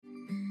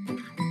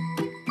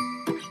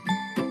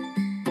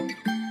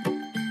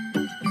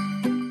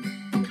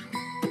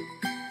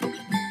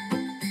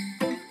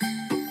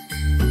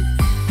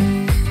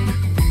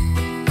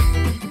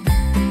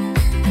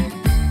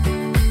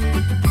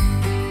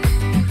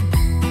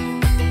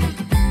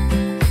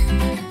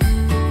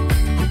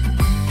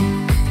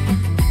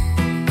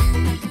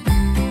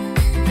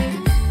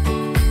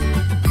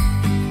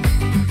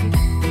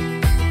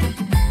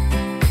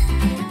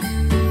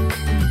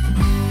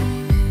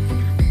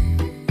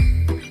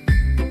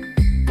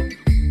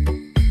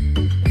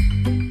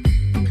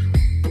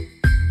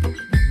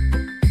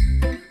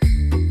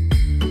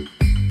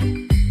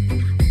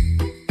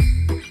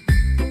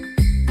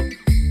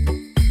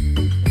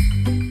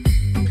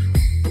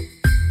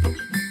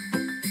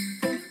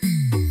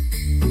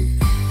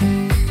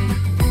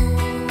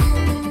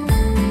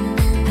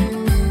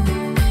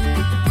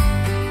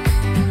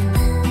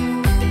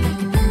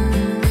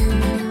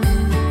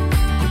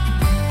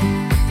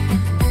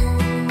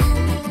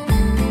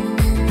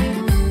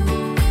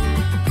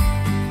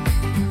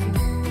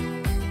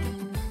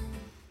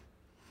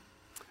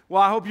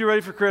Well, I hope you're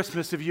ready for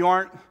Christmas. If you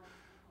aren't,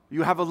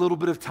 you have a little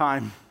bit of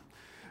time.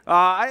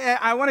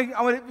 I want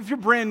to. If you're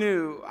brand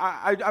new,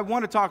 I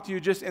want to talk to you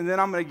and then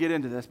I'm going to get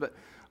into this. But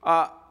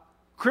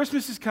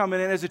Christmas is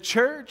coming, and as a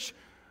church,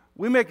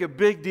 we make a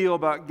big deal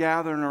about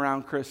gathering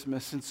around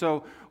Christmas, and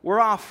so we're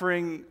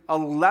offering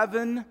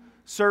 11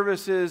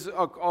 services,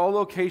 all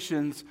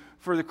locations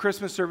for the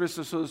Christmas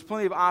services. So there's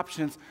plenty of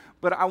options.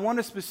 But I want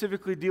to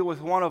specifically deal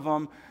with one of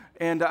them,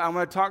 and I'm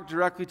going to talk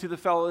directly to the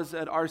fellows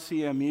at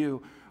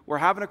RCMU. We're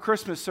having a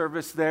Christmas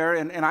service there,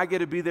 and I get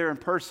to be there in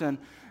person.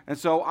 And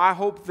so I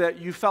hope that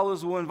you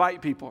fellows will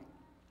invite people.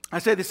 I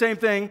say the same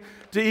thing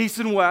to East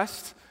and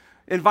West.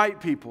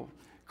 Invite people.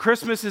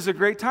 Christmas is a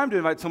great time to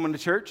invite someone to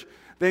church.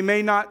 They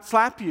may not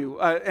slap you,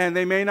 and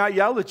they may not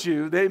yell at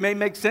you. They may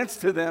make sense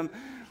to them.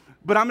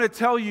 But I'm going to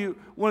tell you,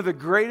 one of the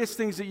greatest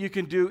things that you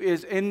can do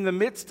is in the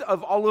midst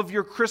of all of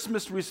your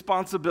Christmas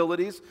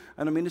responsibilities,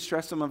 I don't mean to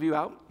stress some of you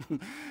out,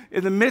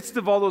 in the midst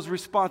of all those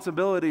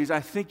responsibilities, I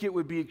think it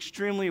would be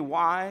extremely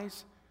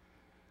wise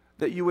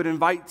that you would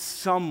invite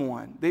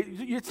someone.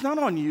 It's not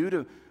on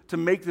you to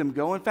make them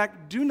go. In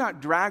fact, do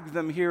not drag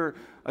them here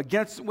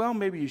against, well,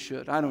 maybe you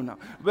should, I don't know.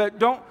 But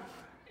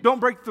don't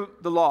break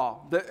the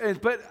law. But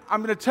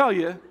I'm going to tell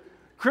you,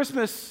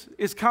 Christmas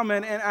is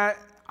coming, and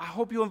I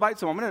hope you'll invite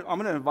someone. I'm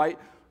going to invite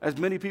as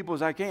many people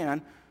as I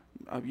can.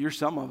 You're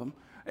some of them.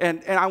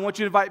 And I want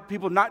you to invite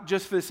people not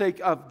just for the sake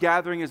of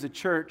gathering as a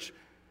church,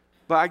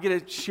 but I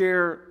get to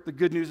share the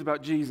good news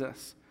about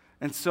Jesus.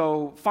 And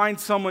so find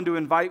someone to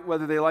invite,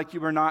 whether they like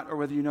you or not, or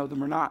whether you know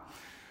them or not.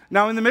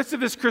 Now, in the midst of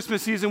this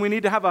Christmas season, we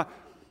need to have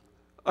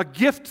a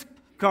gift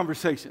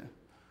conversation.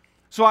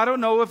 So I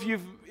don't know if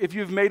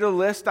you've made a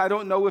list. I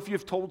don't know if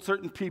you've told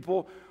certain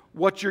people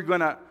what you're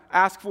going to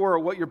ask for or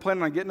what you're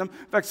planning on getting them.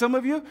 In fact, some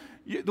of you,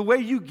 the way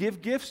you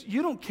give gifts,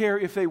 you don't care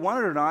if they want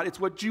it or not. It's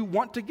what you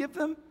want to give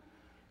them.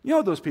 You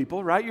know those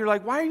people, right? You're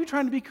like, why are you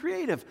trying to be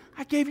creative?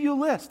 I gave you a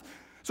list.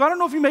 So I don't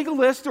know if you make a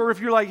list or if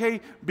you're like,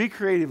 hey, be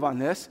creative on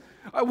this.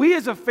 We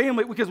as a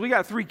family, because we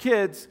got 3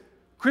 kids,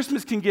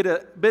 Christmas can get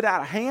a bit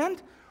out of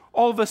hand.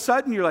 All of a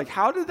sudden, you're like,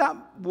 how did that,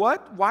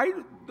 what, why,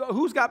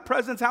 who's got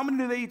presents? How many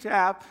do they each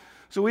have?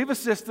 So we have a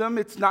system.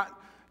 It's not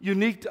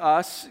unique to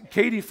us.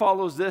 Katie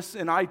follows this,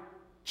 and I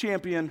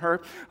champion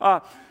her.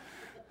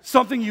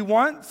 Something you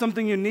want,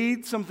 something you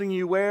need, something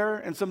you wear,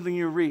 and something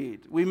you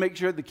read. We make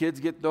sure the kids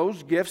get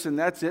those gifts, and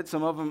that's it.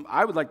 Some of them,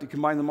 I would like to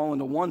combine them all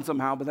into one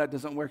somehow, but that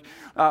doesn't work.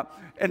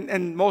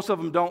 And most of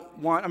them don't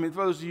want,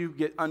 for those of you who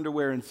get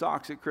underwear and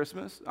socks at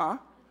Christmas,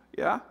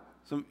 yeah?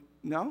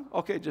 No?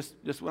 Okay,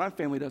 just what our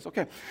family does.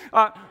 Okay.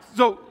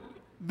 So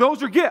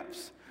those are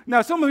gifts.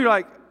 Now, some of you are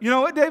like, you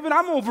know what, David,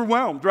 I'm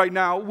overwhelmed right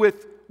now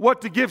with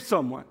what to give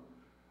someone.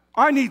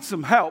 I need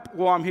some help.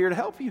 Well, I'm here to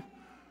help you.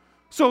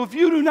 So if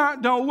you do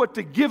not know what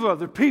to give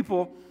other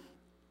people,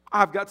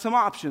 I've got some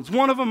options.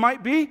 One of them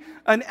might be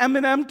an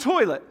M&M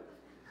toilet.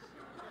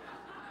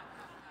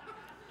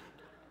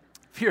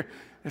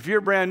 If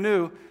you're brand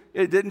new,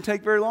 it didn't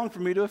take very long for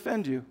me to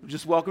offend you.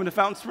 Just welcome to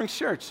Fountain Springs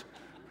Church.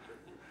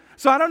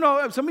 So I don't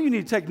know, some of you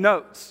need to take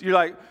notes. You're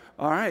like,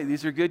 all right,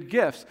 these are good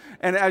gifts.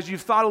 And as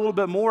you've thought a little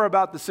bit more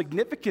about the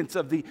significance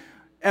of the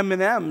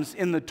M&Ms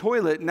in the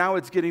toilet, now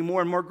it's getting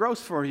more and more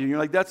gross for you. You're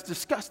like, that's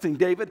disgusting,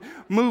 David.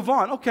 Move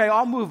on. Okay,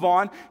 I'll move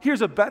on.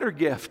 Here's a better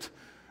gift.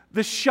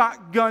 The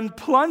shotgun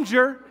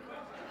plunger.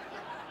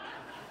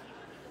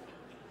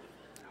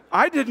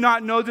 I did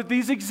not know that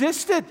these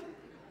existed.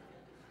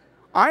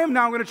 I am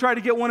now going to try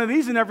to get one of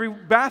these in every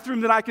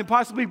bathroom that I can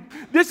possibly.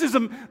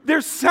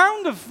 There's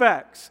sound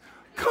effects.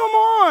 Come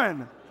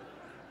on.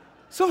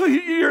 Some of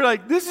you're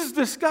like, this is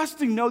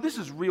disgusting. No, this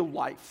is real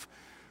life.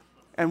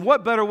 And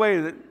what better way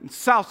in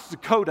South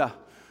Dakota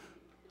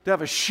to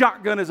have a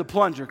shotgun as a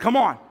plunger? Come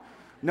on.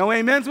 No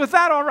amens with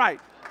that? All right.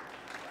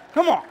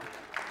 Come on.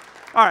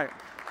 All right.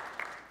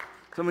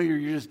 Some of you,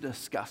 you're just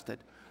disgusted.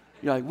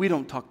 You're like, we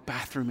don't talk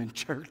bathroom in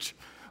church.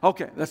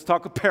 Okay, let's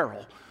talk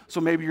apparel.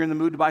 So maybe you're in the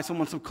mood to buy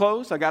someone some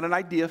clothes. I got an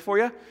idea for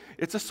you.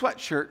 It's a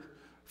sweatshirt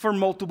for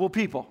multiple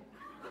people.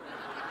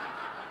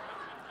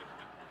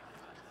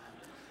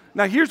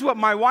 Now, here's what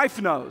my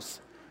wife knows.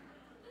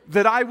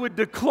 That I would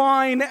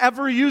decline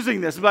ever using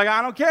this. I'm like,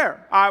 I don't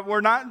care.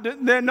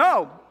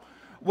 No.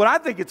 What I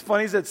think it's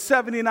funny is that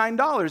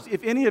 $79.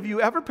 If any of you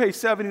ever pay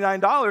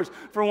 $79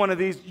 for one of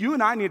these, you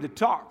and I need to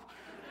talk.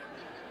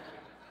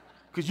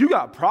 Because you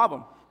got a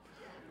problem.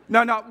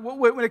 Now,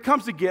 when it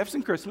comes to gifts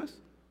and Christmas,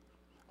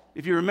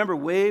 if you remember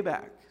way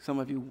back, some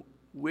of you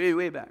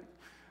way back,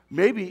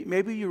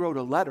 maybe you wrote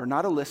a letter,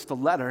 not a list, a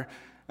letter,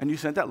 and you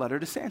sent that letter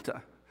to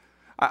Santa.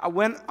 I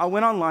went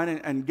online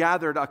and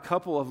gathered a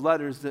couple of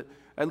letters that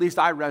at least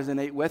I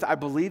resonate with. I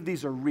believe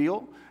these are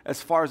real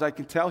as far as I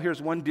can tell.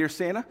 Here's one. Dear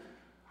Santa,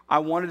 I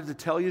wanted to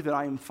tell you that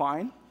I am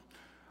fine.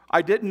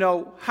 I didn't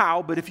know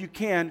how, but if you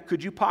can,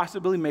 could you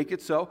possibly make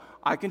it so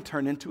I can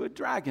turn into a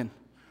dragon?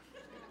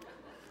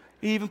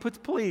 He even puts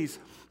please,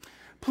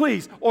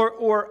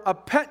 or a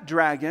pet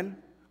dragon.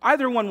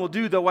 Either one will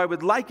do, though I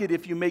would like it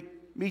if you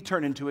make me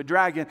turn into a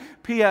dragon.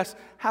 P.S.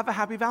 Have a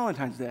happy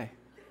Valentine's Day.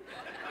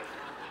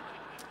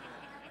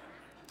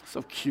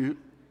 So cute.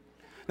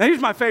 Now here's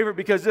my favorite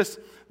because this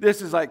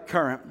is like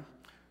current.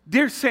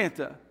 Dear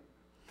Santa,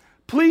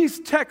 please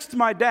text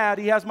my dad.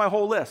 He has my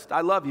whole list.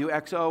 I love you,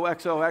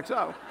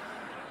 XOXOXO.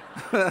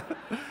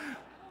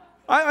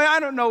 I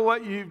don't know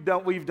what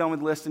we've done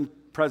with lists and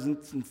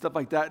presents and stuff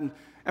like that. And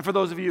for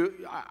those of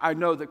you, I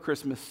know that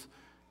Christmas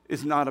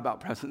is not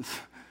about presents.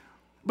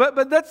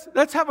 But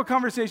let's have a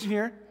conversation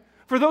here.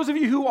 For those of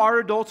you who are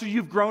adults or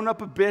you've grown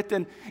up a bit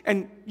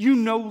and you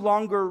no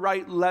longer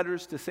write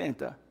letters to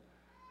Santa,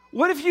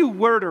 what if you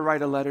were to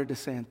write a letter to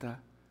Santa?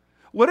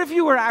 What if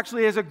you were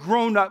actually as a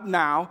grown-up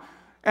now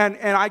and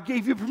I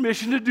gave you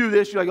permission to do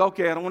this? You're like,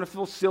 okay, I don't want to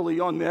feel silly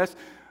on this.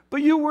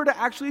 But you were to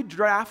actually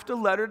draft a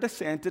letter to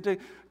Santa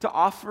to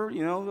offer,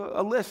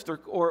 a list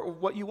or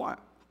what you want.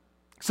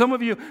 Some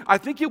of you, I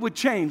think it would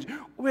change.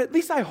 Well, at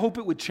least I hope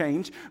it would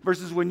change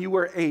versus when you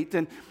were 8.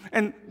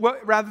 And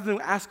rather than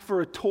ask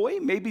for a toy,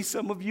 maybe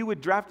some of you would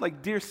draft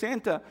like, Dear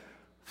Santa,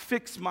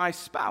 fix my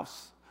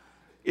spouse,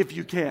 if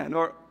you can.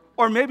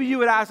 Or maybe you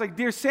would ask like,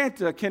 Dear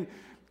Santa, can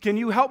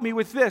you help me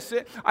with this?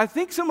 I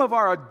think some of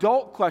our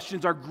adult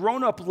questions, our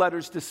grown-up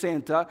letters to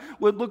Santa,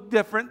 would look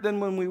different than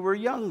when we were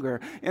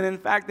younger. And in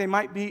fact, they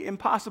might be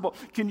impossible.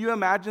 Can you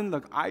imagine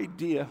the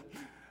idea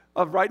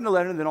of writing a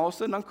letter and then all of a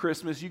sudden on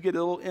Christmas, you get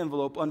a little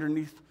envelope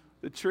underneath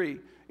the tree.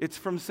 It's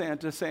from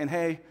Santa saying,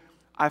 hey,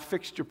 I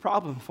fixed your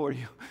problem for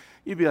you.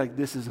 You'd be like,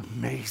 this is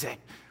amazing.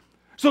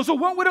 So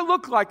what would it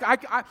look like?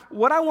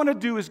 What I want to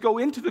do is go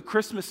into the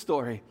Christmas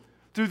story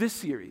through this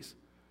series.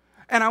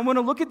 And I want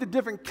to look at the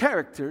different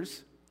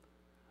characters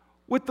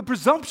with the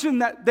presumption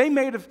that they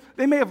may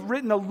have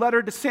written a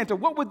letter to Santa.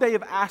 What would they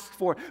have asked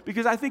for?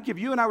 Because I think if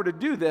you and I were to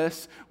do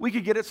this, we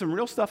could get at some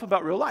real stuff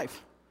about real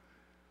life.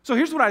 So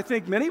here's what I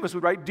think many of us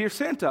would write. Dear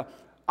Santa,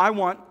 I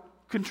want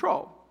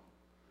control.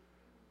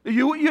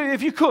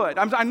 If you could.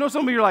 I know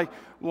some of you are like,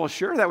 well,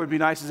 sure, that would be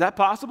nice. Is that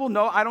possible?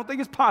 No, I don't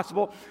think it's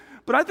possible.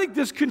 But I think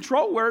this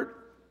control word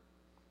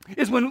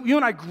is when you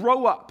and I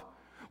grow up,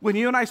 when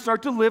you and I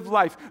start to live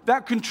life,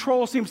 that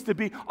control seems to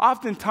be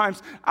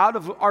oftentimes out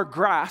of our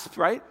grasp,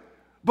 right?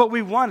 But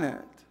we want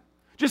it.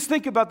 Just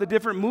think about the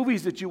different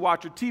movies that you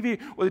watch or TV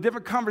or the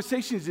different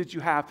conversations that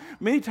you have.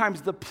 Many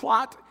times the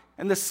plot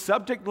and the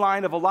subject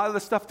line of a lot of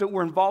the stuff that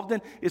we're involved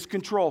in is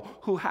control.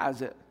 Who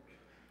has it?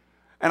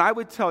 And I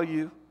would tell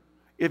you,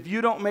 if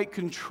you don't make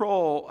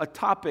control a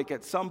topic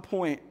at some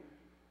point,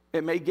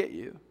 it may get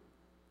you.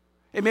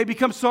 It may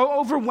become so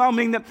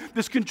overwhelming that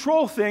this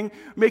control thing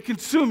may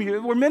consume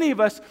you. Where many of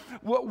us,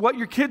 what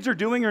your kids are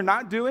doing or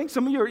not doing,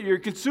 some of you you're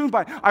consumed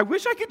by, I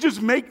wish I could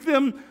just make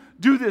them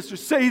do this or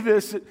say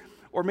this.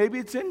 Or maybe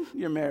it's in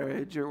your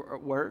marriage or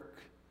at work,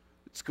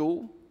 at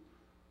school.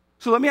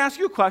 So let me ask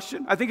you a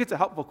question. I think it's a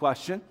helpful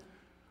question.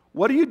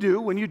 What do you do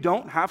when you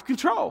don't have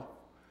control?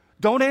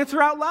 Don't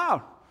answer out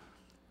loud.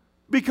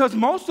 Because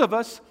most of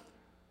us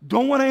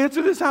don't want to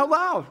answer this out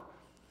loud.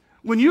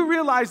 When you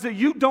realize that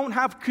you don't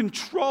have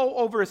control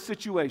over a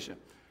situation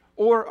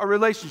or a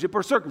relationship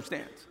or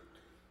circumstance,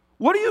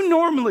 what do you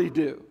normally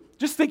do?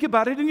 Just think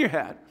about it in your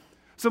head.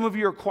 Some of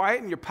you are quiet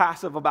and you're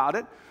passive about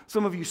it.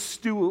 Some of you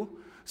stew.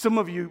 Some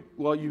of you,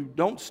 well, you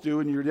don't stew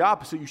and you're the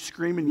opposite. You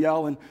scream and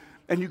yell and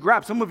you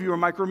grab. Some of you are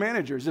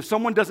micromanagers. If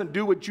someone doesn't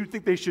do what you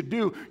think they should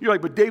do, you're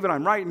like, but David,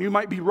 I'm right, and you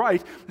might be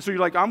right. So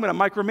you're like, I'm going to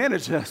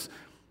micromanage this.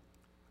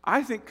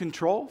 I think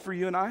control for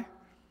you and I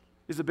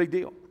is a big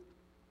deal.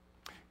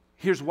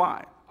 Here's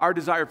why. Our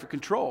desire for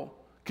control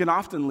can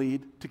often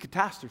lead to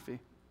catastrophe.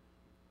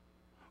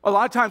 A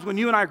lot of times when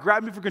you and I are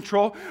grabbing for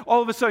control,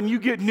 all of a sudden you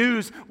get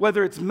news,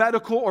 whether it's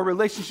medical or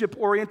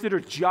relationship-oriented or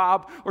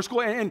job or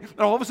school, and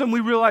all of a sudden we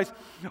realize,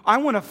 I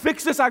want to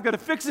fix this, I've got to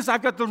fix this,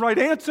 I've got the right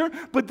answer,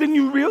 but then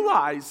you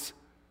realize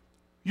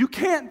you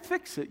can't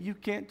fix it, you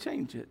can't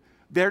change it.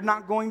 They're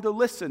not going to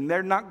listen,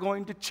 they're not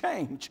going to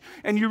change.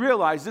 And you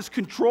realize this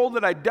control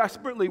that I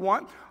desperately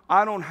want,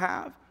 I don't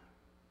have.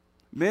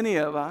 Many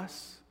of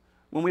us,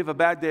 when we have a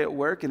bad day at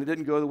work and it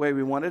didn't go the way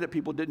we wanted it,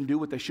 people didn't do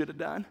what they should have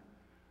done,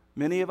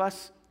 many of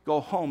us go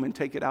home and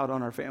take it out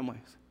on our families.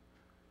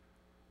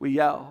 We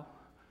yell.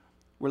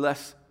 We're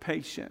less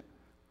patient.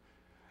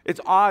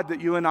 It's odd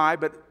that you and I,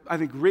 but I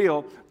think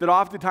real, that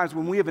oftentimes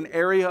when we have an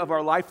area of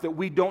our life that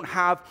we don't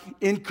have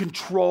in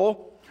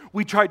control,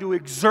 we try to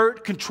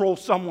exert control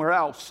somewhere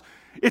else.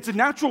 It's a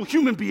natural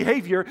human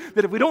behavior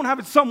that if we don't have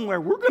it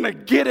somewhere, we're going to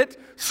get it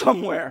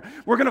somewhere.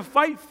 We're going to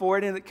fight for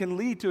it, and it can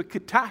lead to a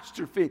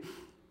catastrophe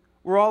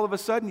where all of a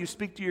sudden you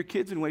speak to your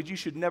kids in ways you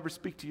should never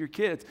speak to your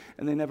kids,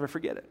 and they never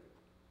forget it.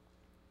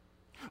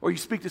 Or you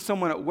speak to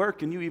someone at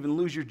work and you even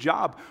lose your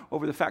job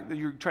over the fact that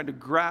you're trying to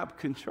grab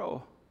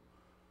control.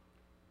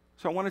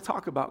 So I want to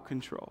talk about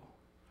control.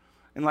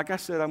 And like I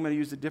said, I'm going to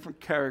use a different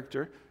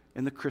character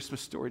in the Christmas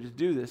story to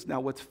do this.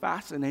 Now, what's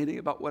fascinating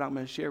about what I'm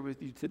going to share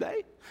with you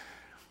today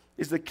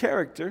is the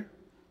character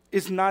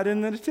is not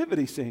in the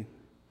nativity scene.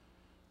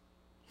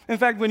 In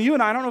fact, when you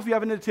and I don't know if you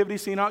have a nativity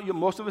scene out,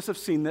 most of us have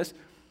seen this,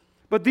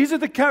 but these are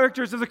the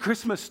characters of the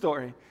Christmas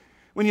story.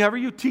 Whenever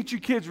you teach your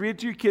kids, read it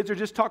to your kids, or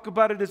just talk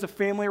about it as a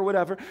family or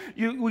whatever,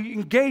 you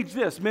engage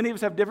this. Many of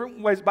us have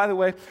different ways. By the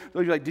way,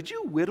 you're like, did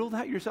you whittle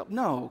that yourself?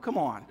 No, come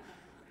on.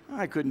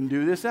 I couldn't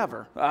do this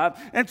ever.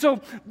 And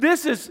so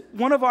this is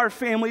one of our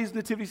family's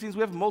nativity scenes.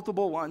 We have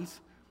multiple ones.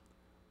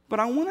 But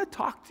I want to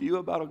talk to you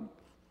about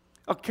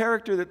a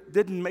character that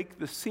didn't make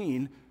the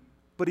scene,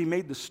 but he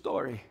made the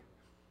story.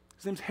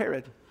 His name's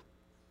Herod.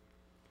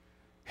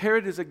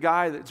 Herod is a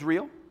guy that's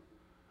real.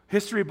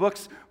 History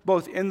books,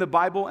 both in the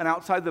Bible and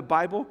outside the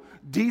Bible,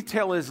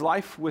 detail his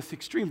life with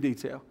extreme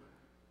detail.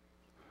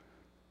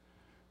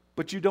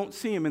 But you don't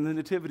see him in the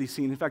nativity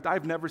scene. In fact,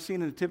 I've never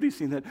seen a nativity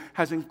scene that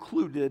has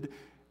included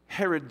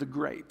Herod the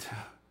Great.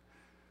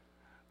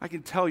 I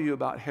can tell you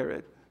about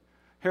Herod.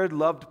 Herod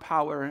loved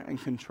power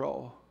and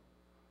control.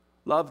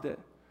 Loved it.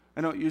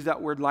 I don't use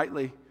that word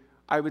lightly.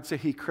 I would say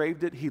he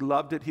craved it, he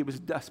loved it, he was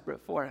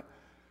desperate for it.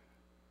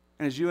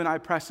 And as you and I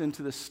press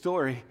into the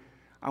story,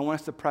 I want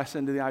us to press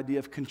into the idea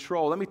of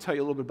control. Let me tell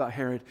you a little bit about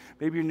Herod.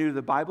 Maybe you're new to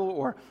the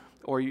Bible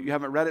or you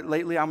haven't read it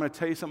lately. I'm going to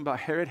tell you something about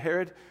Herod.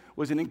 Herod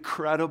was an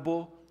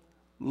incredible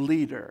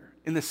leader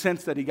in the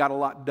sense that he got a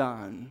lot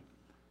done.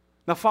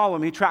 Now follow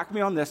me, track me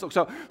on this.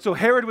 So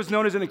Herod was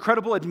known as an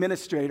incredible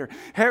administrator.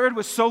 Herod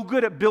was so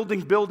good at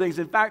building buildings.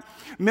 In fact,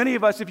 many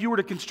of us, if you were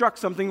to construct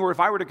something or if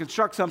I were to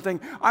construct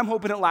something, I'm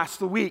hoping it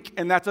lasts a week,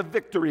 and that's a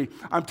victory.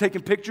 I'm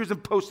taking pictures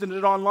and posting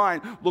it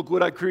online. Look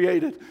what I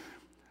created.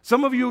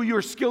 Some of you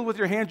are skilled with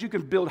your hands. You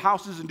can build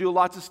houses and do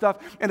lots of stuff.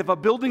 And if a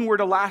building were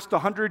to last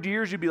 100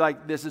 years, you'd be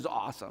like, this is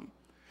awesome.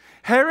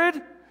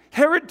 Herod,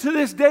 to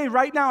this day,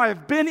 right now,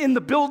 I've been in the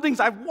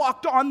buildings. I've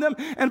walked on them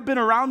and been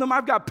around them.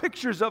 I've got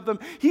pictures of them.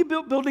 He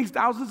built buildings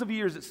thousands of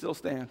years that still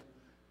stand.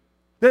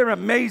 They're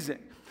amazing.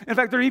 In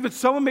fact, they're even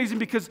so amazing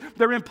because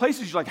they're in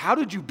places you're like, how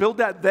did you build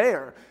that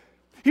there?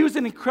 He was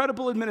an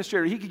incredible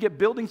administrator. He could get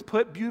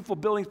beautiful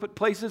buildings put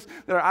places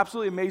that are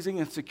absolutely amazing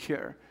and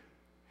secure.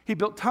 He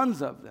built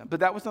tons of them, but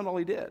that was not all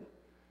he did.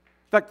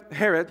 In fact,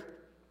 Herod,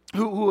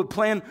 who would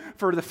plan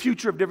for the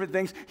future of different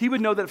things, he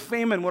would know that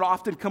famine would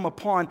often come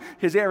upon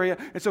his area,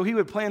 and so he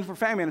would plan for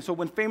famine. And so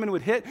when famine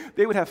would hit,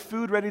 they would have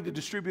food ready to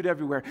distribute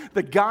everywhere.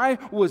 The guy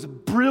was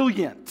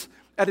brilliant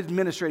at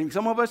administrating.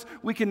 Some of us,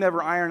 we can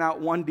never iron out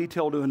one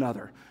detail to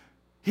another.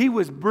 He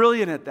was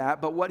brilliant at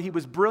that, but what he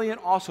was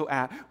brilliant also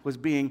at was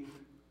being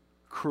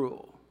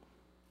cruel.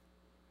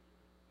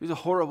 He was a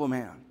horrible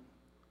man.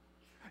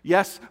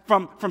 Yes,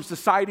 from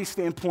society's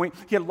standpoint,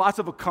 he had lots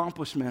of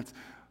accomplishments,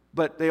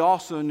 but they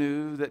also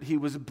knew that he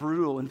was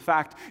brutal. In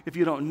fact, if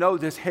you don't know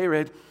this,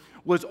 Herod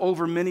was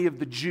over many of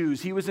the Jews.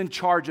 He was in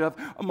charge of,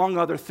 among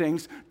other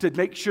things, to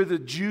make sure the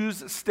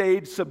Jews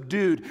stayed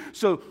subdued.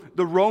 So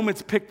the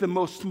Romans picked the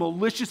most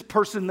malicious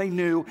person they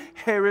knew,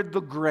 Herod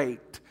the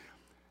Great.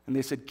 And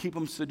they said, keep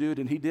them subdued,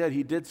 and he did.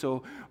 He did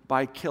so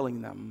by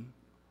killing them.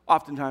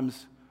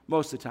 Oftentimes,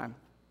 most of the time,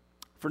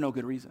 for no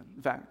good reason.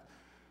 In fact,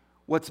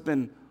 what's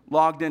been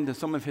logged into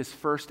some of his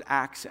first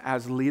acts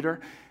as leader,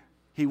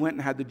 he went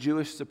and had the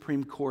Jewish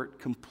Supreme Court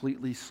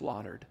completely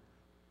slaughtered.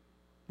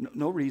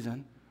 No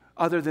reason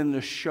other than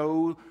to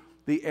show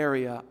the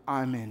area,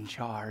 I'm in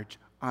charge,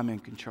 I'm in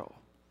control.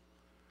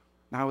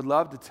 Now, I would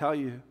love to tell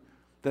you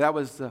that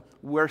was the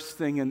worst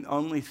thing and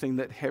only thing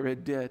that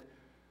Herod did.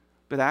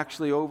 But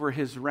actually, over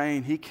his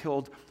reign, he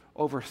killed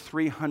over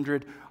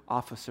 300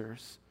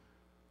 officers.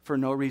 For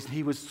no reason.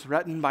 He was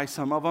threatened by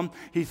some of them.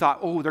 He thought,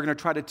 oh, they're going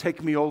to try to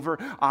take me over.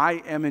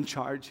 I am in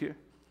charge here.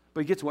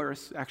 But it gets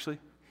worse, actually.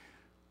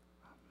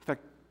 In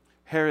fact,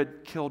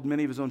 Herod killed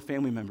many of his own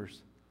family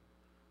members.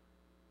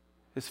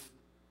 His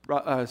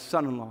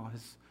son-in-law,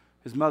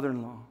 his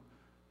mother-in-law,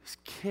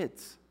 his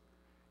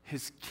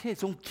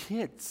own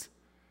kids.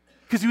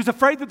 Because he was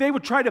afraid that they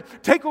would try to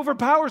take over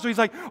power. So he's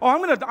like, oh,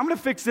 I'm going to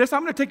fix this.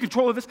 I'm going to take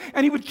control of this.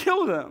 And he would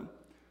kill them.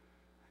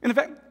 And in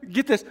fact,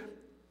 get this.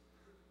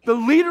 The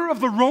leader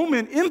of the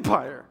Roman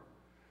Empire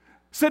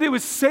said it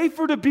was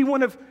safer to be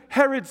one of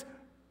Herod's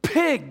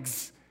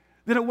pigs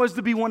than it was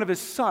to be one of his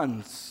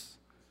sons.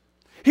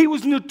 He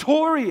was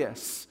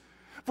notorious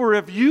for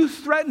if you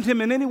threatened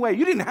him in any way,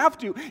 you didn't have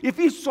to. If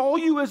he saw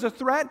you as a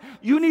threat,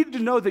 you needed to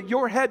know that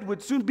your head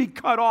would soon be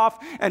cut off,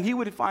 and he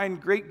would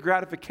find great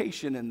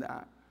gratification in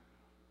that.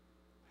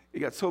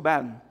 It got so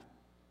bad.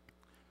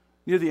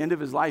 Near the end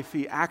of his life,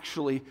 he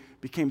actually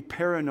became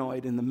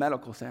paranoid in the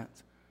medical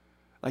sense.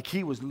 Like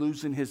he was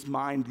losing his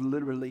mind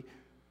literally.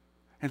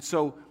 And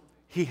so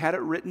he had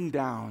it written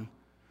down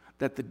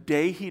that the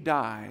day he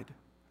died,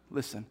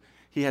 listen,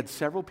 he had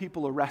several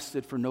people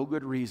arrested for no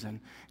good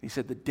reason. He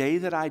said, the day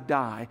that I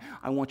die,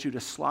 I want you to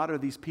slaughter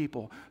these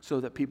people so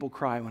that people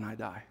cry when I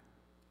die.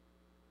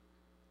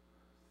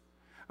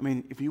 I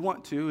mean, if you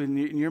want to,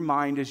 in your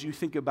mind, as you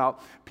think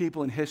about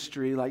people in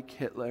history like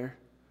Hitler,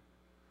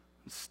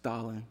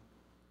 Stalin,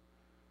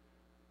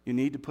 you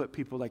need to put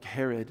people like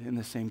Herod in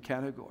the same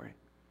category.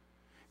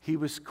 He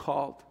was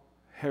called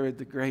Herod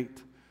the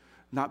Great,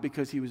 not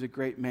because he was a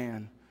great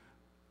man,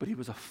 but he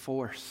was a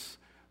force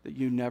that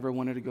you never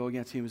wanted to go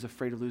against. He was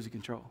afraid of losing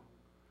control.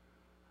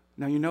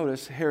 Now you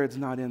notice Herod's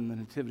not in the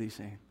nativity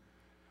scene,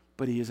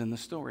 but he is in the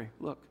story.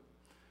 Look,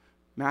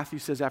 Matthew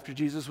says after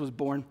Jesus was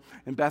born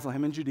in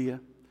Bethlehem in Judea,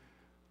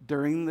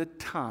 during the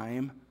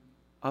time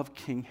of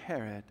King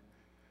Herod,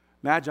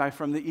 Magi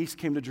from the east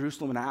came to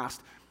Jerusalem and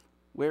asked,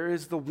 Where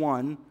is the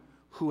one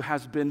who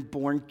has been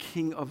born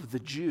King of the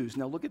Jews?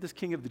 Now look at this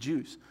King of the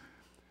Jews.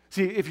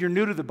 See, if you're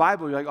new to the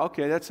Bible, you're like,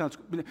 okay, that sounds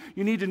good.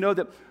 You need to know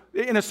that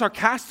in a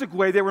sarcastic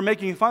way, they were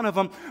making fun of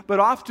him, but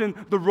often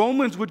the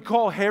Romans would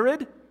call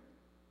Herod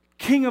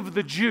King of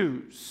the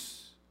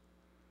Jews.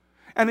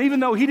 And even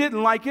though he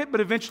didn't like it,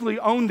 but eventually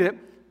owned it,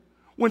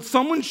 when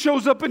someone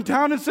shows up in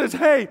town and says,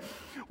 hey,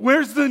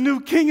 where's the new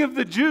King of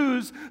the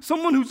Jews?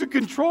 Someone who's a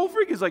control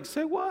freak is like,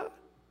 say what?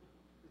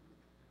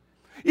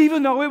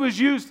 Even though it was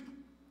used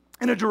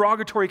in a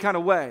derogatory kind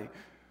of way.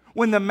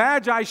 When the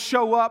Magi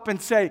show up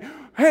and say,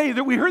 hey,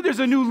 we heard there's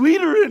a new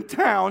leader in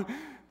town,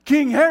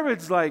 King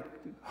Herod's like,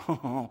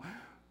 oh,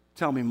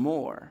 tell me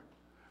more.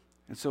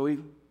 And so he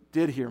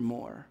did hear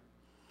more.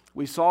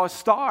 We saw a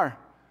star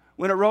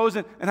when it rose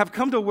and have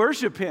come to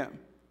worship him.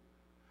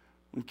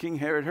 When King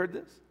Herod heard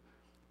this,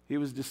 he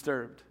was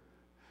disturbed,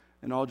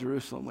 and all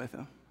Jerusalem with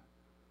him.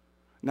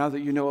 Now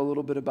that you know a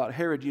little bit about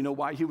Herod, you know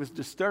why he was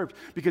disturbed.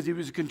 Because he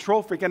was a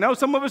control freak. I know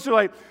some of us are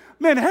like,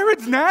 man,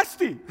 Herod's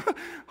nasty.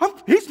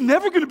 He's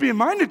never going to be in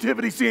my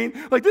nativity scene.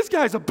 Like, this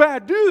guy's a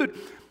bad dude.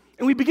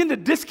 And we begin to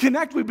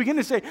disconnect. We begin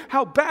to say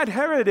how bad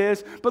Herod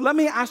is. But let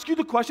me ask you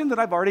the question that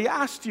I've already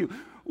asked you.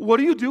 What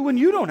do you do when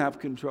you don't have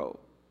control?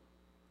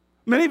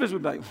 Many of us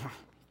would be like,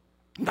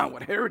 not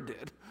what Herod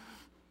did.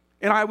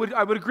 And I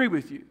would agree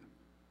with you.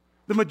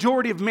 The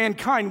majority of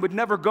mankind would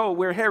never go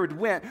where Herod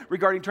went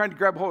regarding trying to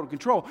grab hold of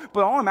control.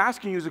 But all I'm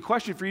asking you is a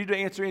question for you to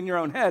answer in your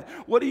own head.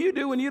 What do you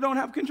do when you don't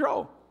have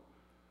control?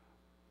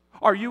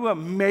 Are you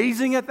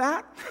amazing at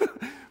that?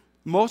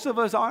 Most of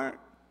us aren't.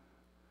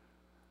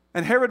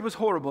 And Herod was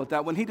horrible at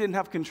that. When he didn't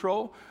have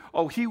control,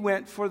 he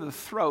went for the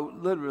throat,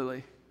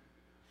 literally.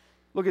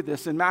 Look at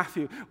this in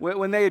Matthew.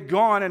 When they had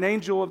gone, an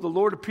angel of the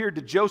Lord appeared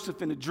to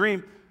Joseph in a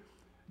dream.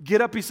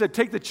 Get up, he said,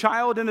 take the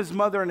child and his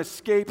mother and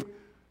escape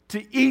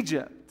to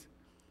Egypt.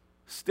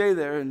 Stay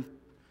there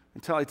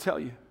until I tell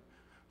you,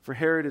 for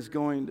Herod is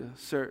going to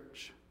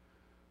search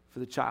for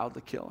the child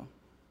to kill him.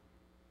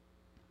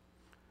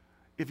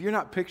 If you're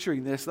not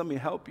picturing this, let me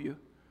help you.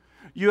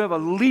 You have a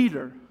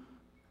leader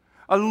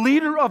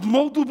of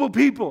multiple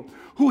people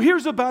who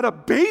hears about a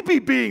baby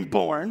being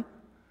born,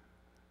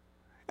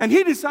 and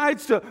he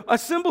decides to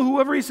assemble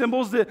whoever he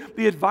assembles,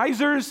 the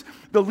advisors,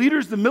 the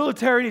leaders, the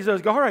military, and he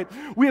says, all right,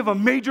 we have a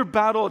major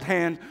battle at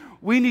hand.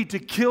 We need to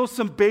kill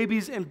some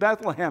babies in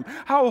Bethlehem.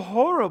 How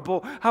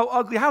horrible, how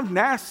ugly, how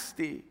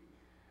nasty.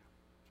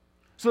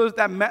 So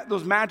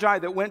those magi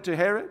that went to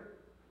Herod,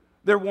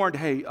 they're warned,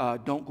 hey,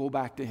 don't go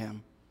back to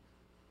him.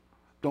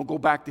 Don't go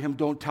back to him.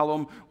 Don't tell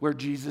him where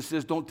Jesus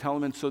is. Don't tell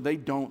him. And so they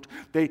don't.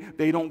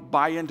 They don't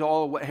buy into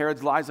all of what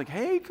Herod's lies. Like,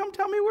 hey, come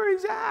tell me where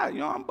he's at. You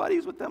know, I'm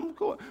buddies with them.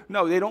 Cool.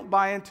 No, they don't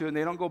buy into it, and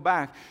they don't go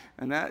back.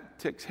 And that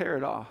ticks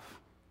Herod off.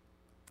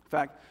 In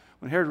fact,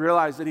 when Herod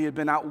realized that he had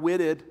been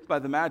outwitted by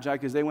the Magi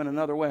because they went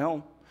another way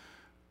home,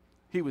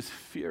 he was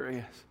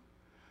furious.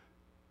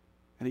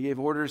 And he gave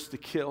orders to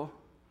kill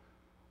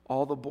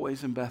all the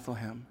boys in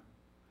Bethlehem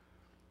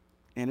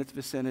and its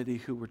vicinity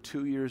who were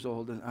 2 years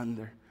old and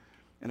under,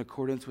 in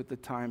accordance with the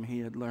time he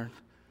had learned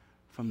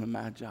from the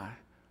Magi.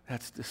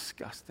 That's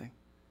disgusting.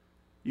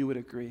 You would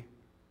agree.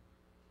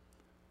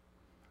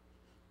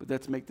 But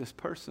let's make this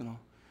personal.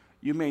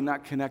 You may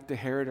not connect to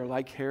Herod or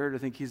like Herod or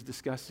think he's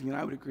disgusting, and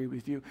I would agree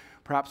with you.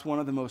 Perhaps one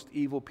of the most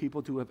evil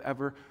people to have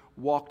ever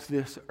walked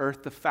this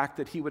earth, the fact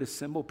that he would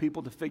assemble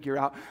people to figure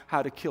out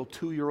how to kill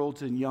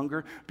 2-year-olds and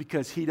younger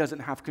because he doesn't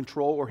have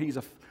control or he's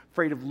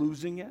afraid of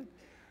losing it.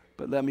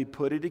 But let me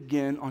put it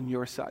again on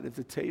your side of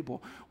the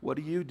table. What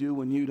do you do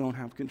when you don't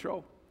have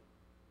control?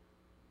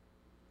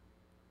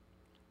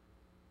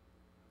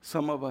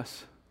 Some of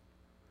us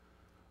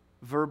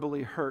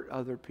verbally hurt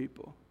other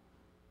people.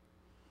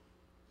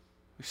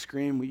 We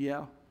scream, we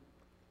yell.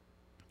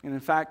 And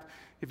in fact,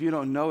 if you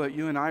don't know it,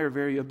 you and I are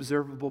very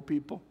observable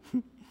people.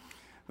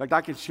 Like,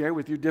 I can share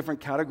with you different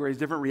categories,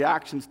 different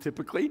reactions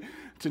typically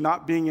to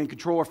not being in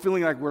control or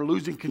feeling like we're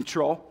losing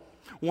control.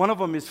 One of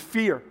them is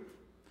fear.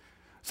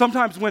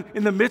 Sometimes when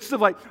in the midst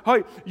of like,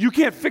 hey, you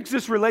can't fix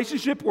this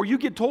relationship, or you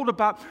get told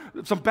about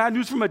some bad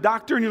news from a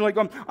doctor and you're like,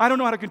 I don't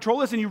know how to control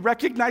this, and you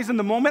recognize in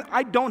the moment,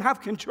 I don't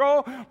have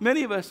control.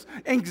 Many of us,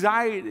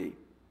 anxiety.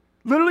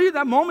 Literally,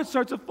 that moment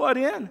starts to flood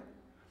in.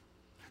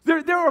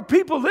 There are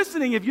people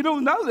listening, if you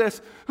don't know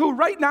this, who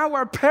right now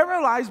are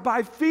paralyzed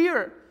by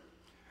fear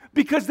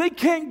because they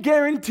can't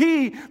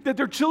guarantee that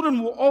their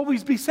children will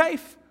always be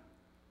safe.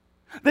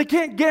 They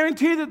can't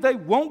guarantee that they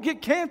won't get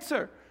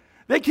cancer.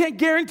 They can't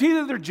guarantee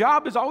that their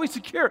job is always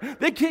secure.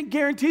 They can't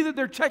guarantee that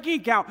their checking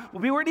account will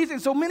be where it needs. And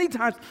so many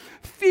times,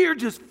 fear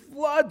just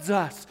floods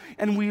us,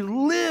 and we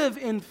live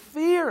in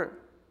fear.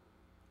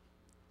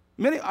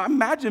 I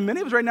imagine many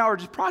of us right now are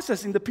just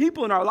processing the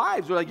people in our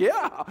lives. We're like,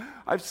 yeah,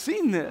 I've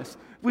seen this.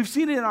 We've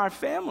seen it in our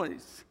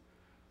families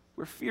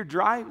where fear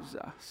drives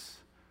us.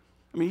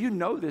 I mean, you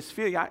know this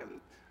feeling.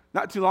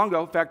 Not too long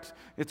ago, in fact,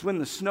 it's when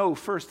the snow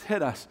first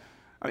hit us.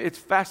 I mean, it's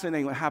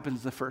fascinating what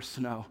happens the first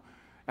snow.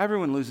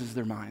 Everyone loses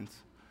their minds.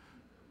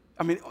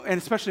 I mean,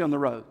 and especially on the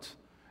roads.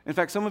 In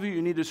fact, some of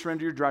you need to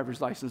surrender your driver's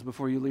license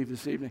before you leave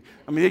this evening.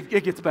 I mean,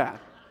 it gets bad.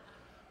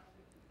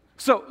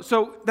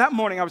 So that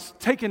morning, I was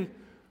taking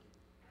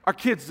our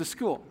kids to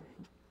school,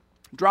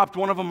 dropped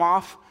one of them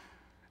off,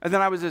 and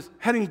then I was just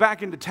heading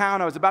back into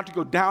town. I was about to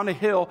go down a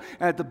hill,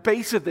 and at the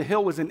base of the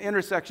hill was an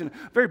intersection,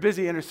 very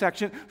busy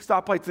intersection,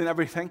 stoplights and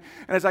everything.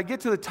 And as I get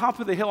to the top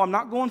of the hill, I'm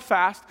not going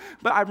fast,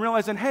 but I'm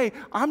realizing, hey,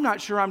 I'm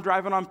not sure I'm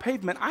driving on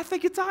pavement. I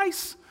think it's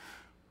ice.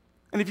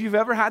 And if you've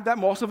ever had that,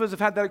 most of us have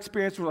had that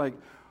experience, we're like,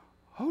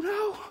 oh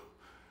no.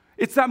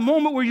 It's that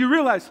moment where you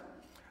realize,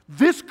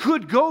 this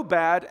could go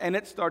bad, and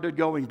it started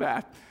going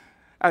bad.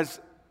 As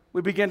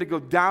we began to go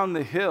down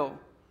the hill,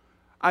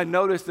 I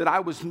noticed that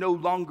I was no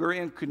longer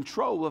in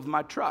control of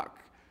my truck.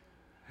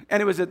 And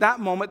it was at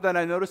that moment that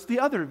I noticed the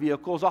other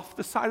vehicles off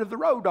the side of the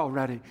road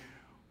already,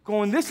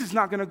 going, this is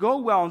not going to go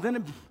well. And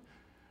then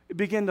it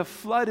began to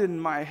flood in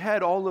my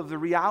head all of the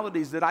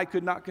realities that I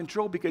could not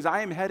control, because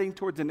I am heading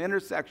towards an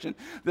intersection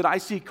that I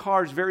see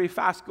cars very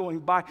fast going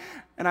by,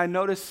 and I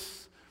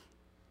notice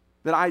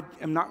that I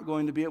am not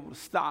going to be able to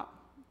stop.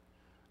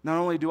 Not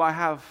only do I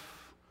have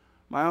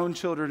my own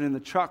children in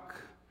the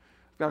truck,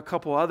 got a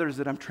couple others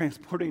that I'm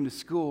transporting to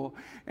school,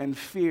 and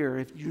fear.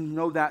 If you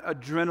know that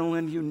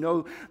adrenaline, you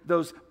know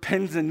those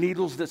pins and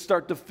needles that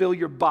start to fill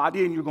your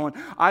body, and you're going,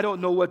 I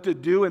don't know what to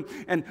do.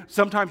 And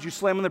sometimes you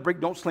slam on the brake,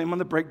 don't slam on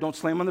the brake, don't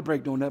slam on the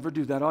brake, don't ever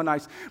do that. Oh,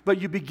 nice.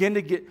 But you begin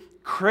to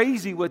get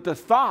crazy with the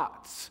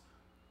thoughts.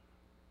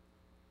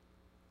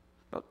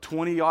 About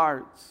 20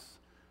 yards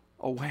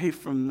away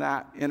from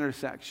that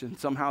intersection,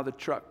 somehow the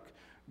truck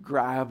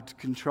grabbed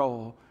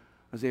control,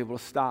 was able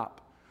to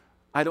stop.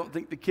 I don't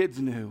think the kids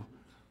knew,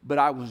 but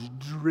I was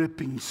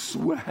dripping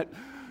sweat,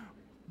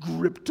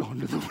 gripped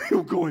onto the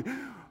wheel going,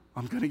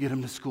 I'm going to get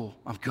him to school.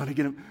 I'm going to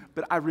get him.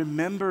 But I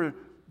remember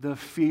the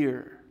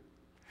fear.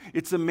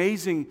 It's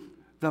amazing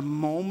the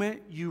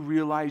moment you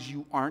realize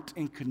you aren't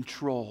in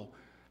control,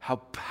 how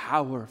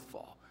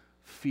powerful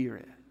fear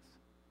is.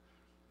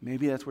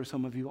 Maybe that's where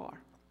some of you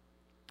are.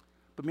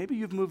 But maybe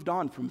you've moved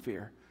on from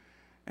fear,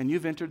 and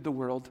you've entered the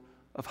world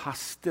of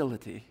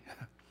hostility.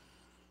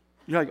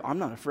 You're like, I'm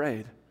not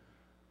afraid.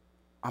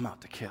 I'm out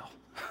to kill.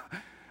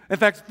 In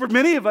fact, for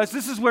many of us,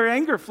 this is where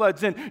anger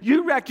floods in.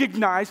 You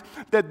recognize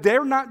that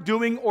they're not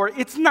doing, or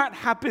it's not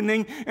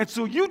happening, and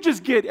so you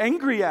just get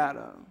angry at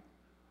them.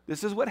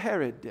 This is what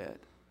Herod did.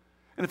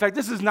 And in fact,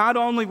 this is not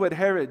only what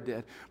Herod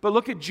did, but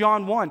look at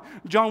John 1.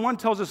 John 1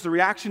 tells us the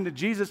reaction to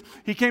Jesus.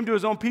 He came to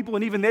his own people,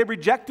 and even they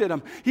rejected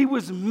him. He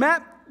was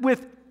met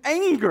with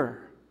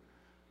anger.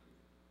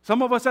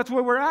 Some of us, that's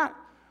where we're at.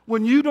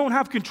 When you don't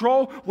have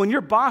control, when your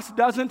boss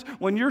doesn't,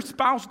 when your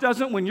spouse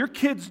doesn't, when your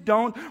kids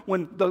don't,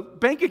 when the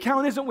bank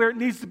account isn't where it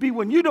needs to be,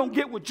 when you don't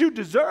get what you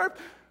deserve,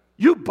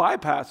 you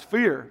bypass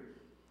fear.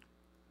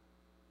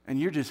 And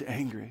you're just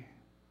angry.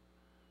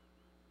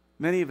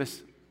 Many of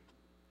us,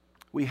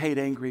 we hate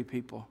angry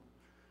people.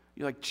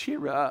 You're like,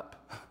 cheer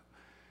up.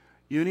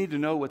 You need to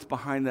know what's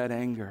behind that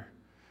anger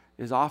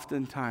is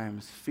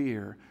oftentimes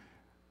fear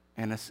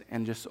and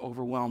just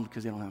overwhelmed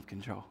because they don't have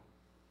control.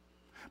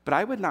 But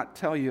I would not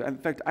tell you, in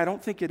fact, I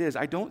don't think it is.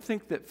 I don't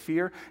think that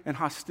fear and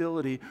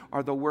hostility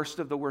are the worst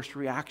of the worst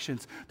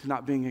reactions to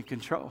not being in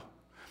control.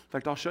 In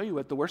fact, I'll show you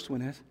what the worst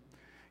one is.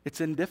 It's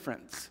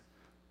indifference.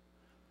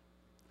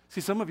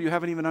 See, some of you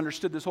haven't even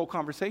understood this whole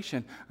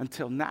conversation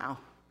until now.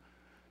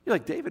 You're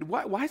like, David,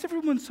 why is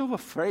everyone so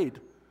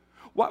afraid?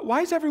 Why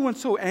is everyone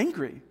so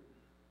angry?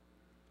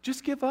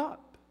 Just give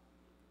up.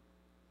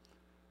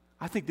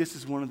 I think this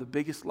is one of the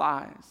biggest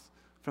lies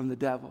from the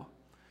devil,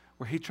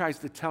 where he tries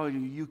to tell you,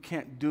 you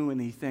can't do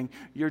anything.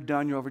 You're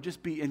done, you're over.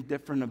 Just be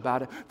indifferent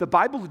about it. The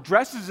Bible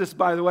addresses this,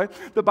 by the way.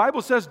 The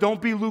Bible says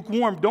don't be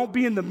lukewarm. Don't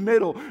be in the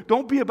middle.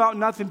 Don't be about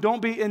nothing.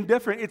 Don't be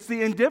indifferent. It's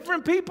the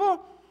indifferent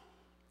people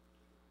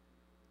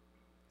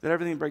that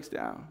everything breaks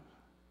down.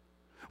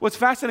 What's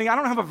fascinating, I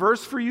don't have a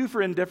verse for you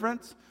for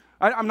indifference.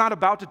 I'm not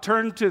about to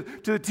turn to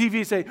the TV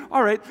and say,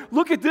 all right,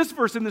 look at this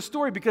verse in the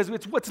story, because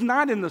it's what's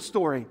not in the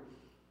story.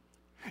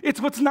 It's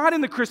what's not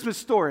in the Christmas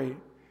story.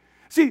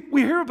 See,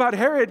 we hear about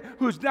Herod,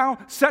 who's now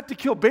set to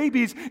kill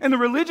babies, and the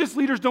religious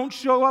leaders don't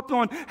show up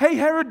on, hey,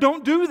 Herod,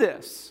 don't do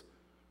this.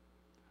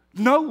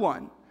 No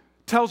one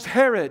tells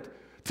Herod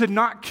to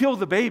not kill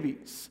the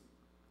babies.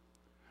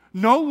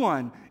 No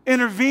one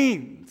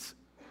intervenes.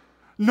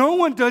 No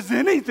one does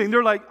anything.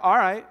 They're like, all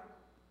right.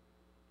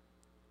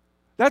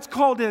 That's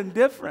called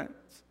indifference.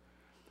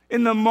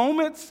 In the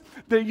moments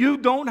that you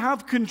don't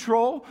have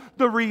control,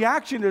 the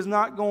reaction is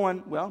not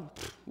going, well,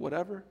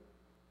 whatever.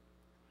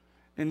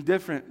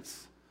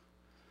 Indifference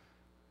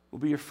will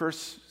be your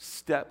first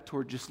step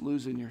toward just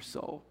losing your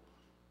soul.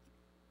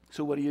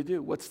 So what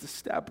do? What's the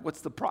step?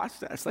 What's the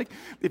process? Like,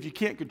 if you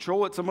can't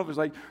control it, some of us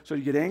like, so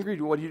you get angry.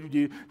 What do?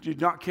 Do you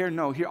not care?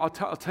 No. Here, I'll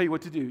tell you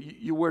what to do.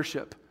 You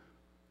worship.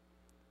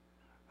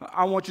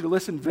 I want you to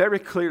listen very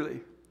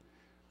clearly.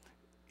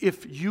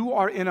 If you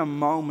are in a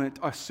moment,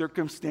 a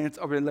circumstance,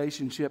 a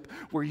relationship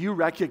where you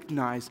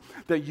recognize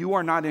that you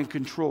are not in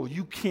control,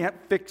 you can't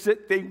fix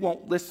it, they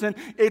won't listen,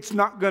 it's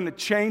not going to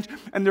change,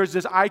 and there's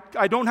this, I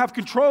don't have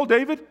control,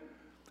 David.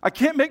 I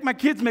can't make my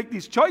kids make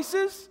these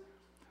choices.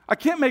 I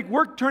can't make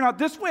work turn out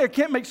this way. I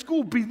can't make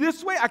school be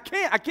this way. I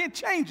can't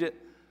change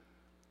it.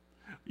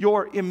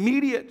 your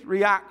immediate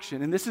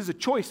reaction, and this is a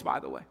choice,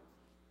 by the way.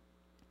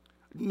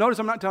 Notice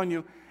I'm not telling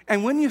you,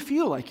 and when you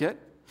feel like it,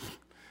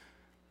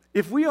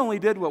 if we only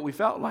did what we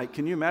felt like,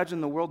 can you imagine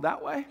the world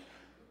that way?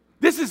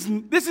 This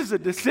is a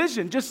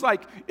decision, just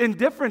like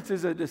indifference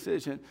is a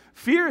decision.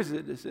 Fear is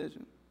a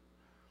decision.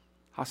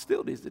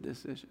 Hostility is a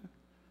decision.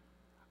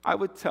 I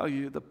would tell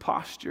you the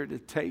posture to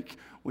take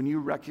when you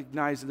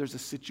recognize that there's a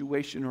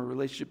situation or a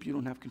relationship you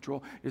don't have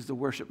control is the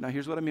worship. Now,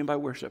 here's what I mean by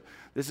worship.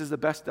 This is the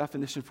best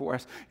definition for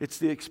us. It's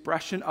the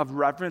expression of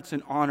reverence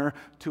and honor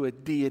to a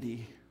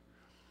deity.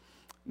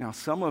 Now,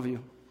 some of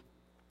you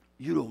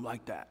don't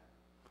like that.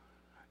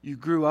 You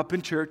grew up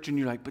in church and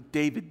you're like, but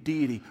David,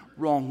 deity,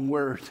 wrong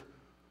word.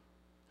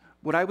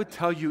 What I would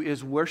tell you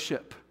is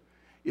worship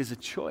is a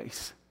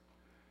choice.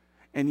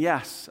 And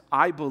yes,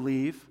 I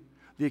believe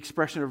the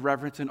expression of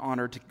reverence and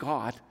honor to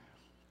God.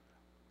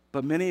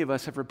 But many of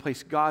us have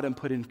replaced God and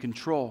put in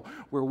control,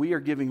 where we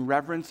are giving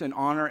reverence and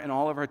honor and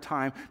all of our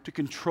time to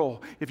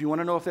control. If you want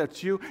to know if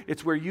that's you,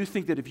 it's where you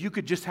think that if you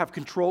could just have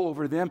control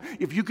over them,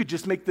 if you could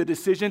just make the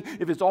decision,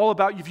 if it's all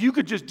about you, if you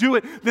could just do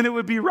it, then it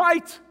would be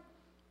right.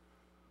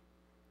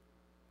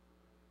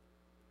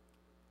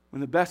 When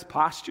the best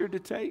posture to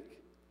take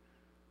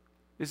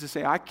is to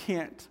say, I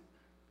can't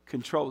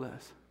control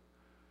this,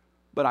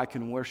 but I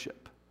can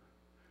worship.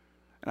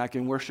 And I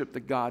can worship the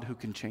God who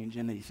can change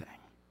anything.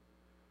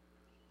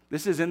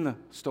 This is in the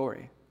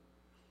story.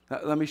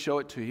 Let me show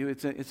it to you.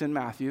 It's in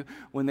Matthew.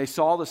 When they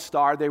saw the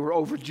star, they were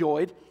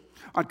overjoyed.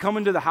 On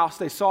coming to the house,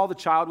 they saw the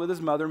child with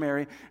his mother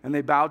Mary, and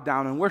they bowed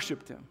down and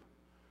worshiped him.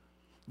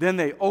 Then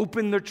they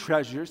opened their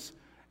treasures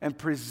and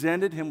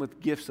presented him with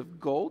gifts of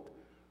gold,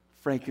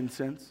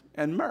 frankincense,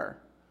 and myrrh.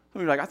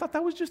 Some of you are like, I thought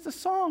that was just a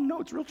song.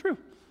 No, it's real true.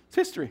 It's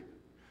history.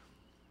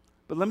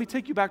 But let me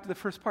take you back to the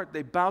first part.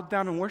 They bowed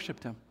down and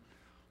worshiped him.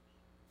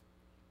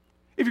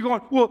 If you're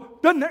going, well,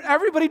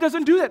 everybody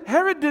doesn't do that.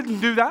 Herod didn't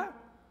do that.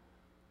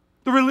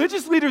 The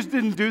religious leaders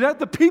didn't do that.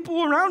 The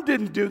people around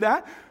didn't do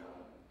that.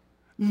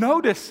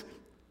 Notice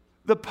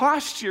the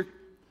posture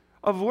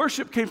of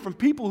worship came from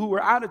people who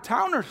were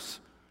out-of-towners.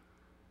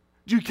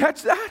 Did you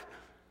catch that?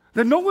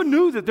 That no one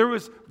knew that there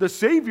was the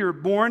Savior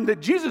born, that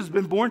Jesus has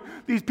been born.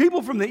 These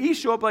people from the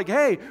east show up like,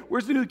 hey,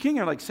 where's the new king? And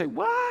they're like, say,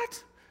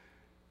 what?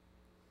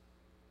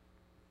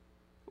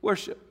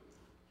 Worship.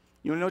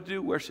 You know what to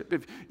do? Worship.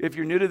 If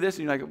you're new to this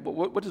and you're like,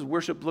 what does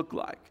worship look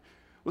like?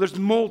 Well, there's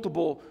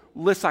multiple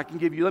lists I can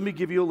give you. Let me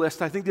give you a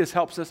list. I think this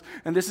helps us.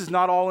 And this is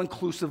not all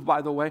inclusive,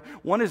 by the way.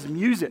 One is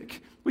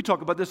music. We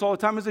talk about this all the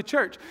time as a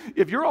church.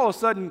 If you're all of a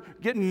sudden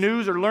getting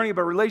news or learning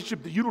about a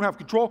relationship that you don't have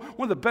control,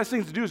 one of the best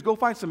things to do is go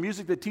find some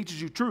music that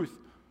teaches you truth.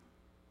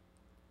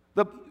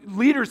 The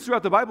leaders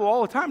throughout the Bible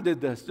all the time did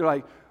this. They're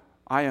like,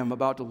 I am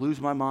about to lose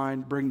my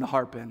mind, bring the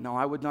harp in. No,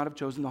 I would not have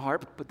chosen the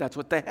harp, but that's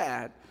what they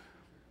had.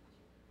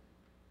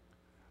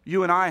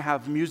 You and I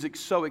have music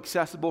so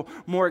accessible,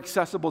 more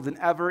accessible than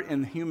ever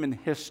in human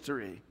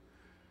history.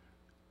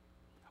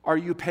 Are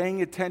you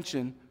paying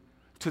attention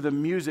to the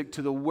music,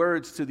 to the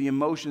words, to the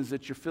emotions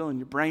that you're filling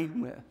your brain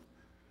with?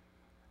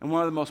 And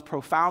one of the most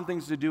profound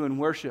things to do in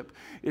worship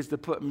is to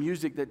put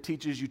music that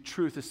teaches you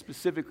truth,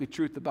 specifically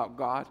truth about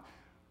God.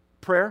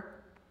 Prayer.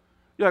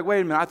 You're like,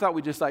 wait a minute, I thought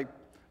we just like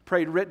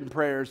prayed written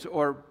prayers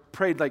or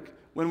prayed like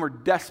when we're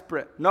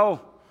desperate.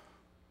 No.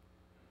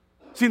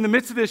 See, in the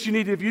midst of this, you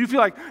need to, if you feel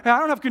like, hey, I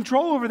don't have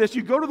control over this,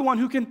 you go to the one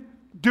who can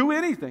do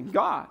anything,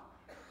 God.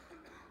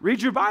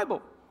 Read your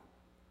Bible.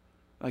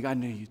 Like, I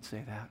knew you'd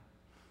say that.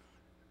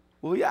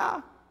 Well, yeah.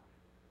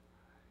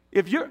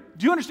 Do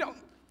you understand?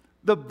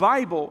 The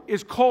Bible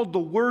is called the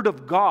Word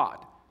of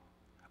God.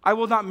 I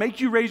will not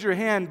make you raise your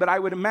hand, but I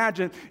would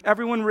imagine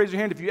everyone raise your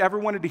hand if you ever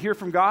wanted to hear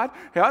from God.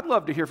 Hey, I'd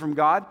love to hear from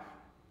God.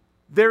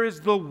 There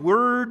is the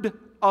Word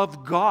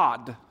of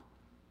God.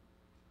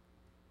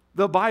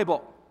 The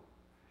Bible.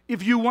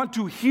 If you want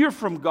to hear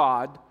from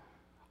God,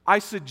 I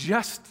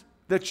suggest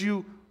that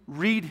you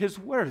read His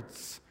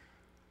words.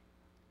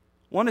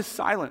 One is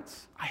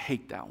silence. I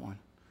hate that one.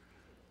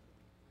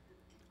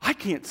 I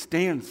can't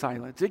stand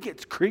silence. It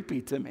gets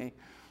creepy to me.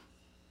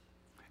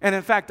 And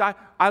in fact,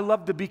 I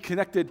love to be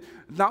connected.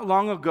 Not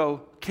long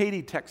ago,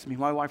 Katie texted me,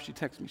 my wife, she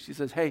texted me. She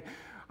says, hey,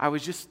 I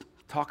was just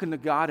talking to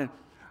God and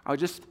I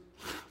just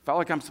felt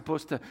like I'm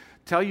supposed to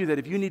tell you that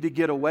if you need to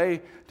get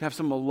away to have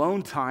some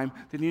alone time,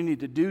 then you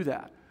need to do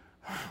that.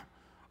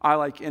 I,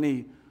 like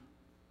any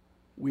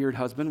weird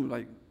husband,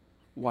 like,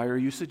 why are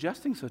you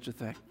suggesting such a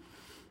thing?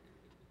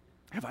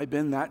 Have I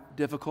been that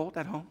difficult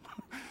at home?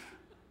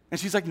 And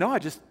she's like, no, I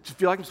just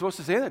feel like I'm supposed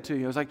to say that to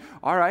you. I was like,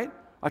 all right,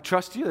 I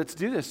trust you. Let's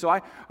do this. So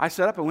I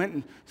set up and went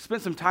and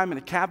spent some time in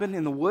a cabin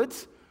in the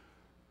woods.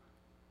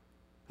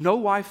 No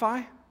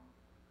Wi-Fi.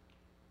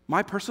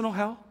 My personal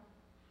hell.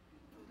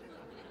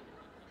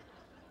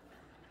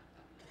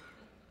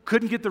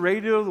 Couldn't get the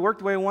radio to work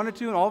the way I wanted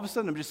to, and all of a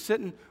sudden I'm just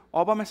sitting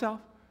all by myself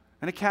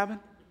in a cabin.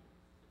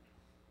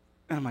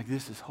 And I'm like,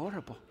 this is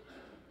horrible.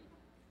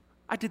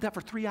 I did that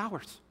for 3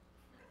 hours.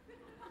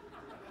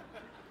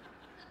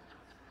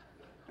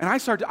 And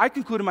I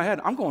conclude in my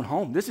head, I'm going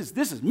home. This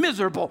is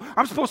miserable.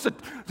 I'm supposed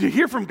to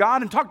hear from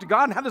God and talk to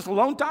God and have this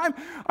alone time.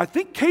 I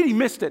think Katie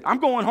missed it. I'm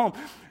going home.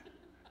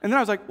 And then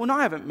I was like, well, no,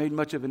 I haven't made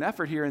much of an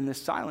effort here in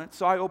this silence.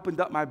 So I opened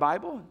up my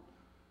Bible, and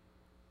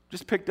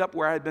just picked up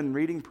where I had been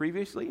reading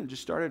previously and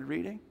just started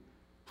reading.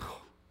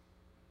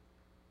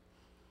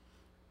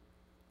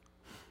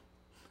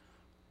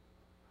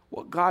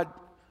 What God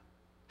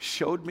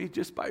showed me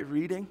just by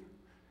reading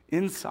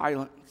in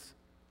silence.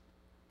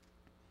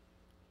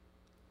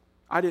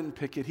 I didn't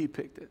pick it, He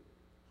picked it.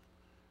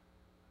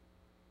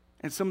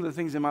 And some of the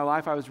things in my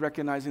life I was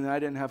recognizing that I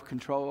didn't have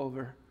control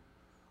over.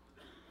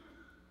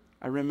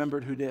 I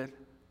remembered who did.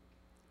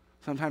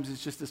 Sometimes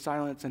it's just the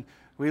silence, and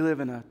we live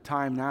in a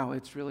time now,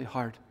 it's really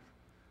hard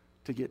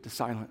to get to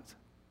silence.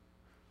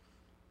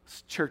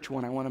 This church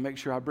one I want to make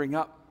sure I bring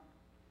up.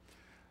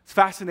 It's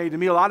fascinating to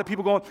me. A lot of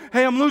people going,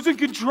 hey, I'm losing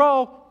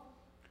control.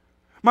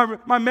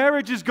 My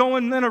marriage is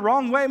going in a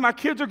wrong way. My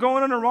kids are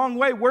going in a wrong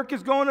way. Work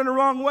is going in a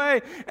wrong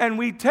way. And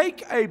we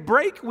take a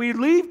break. We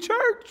leave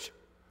church.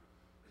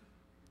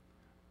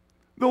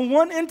 The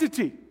one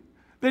entity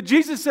that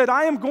Jesus said,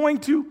 I am going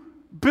to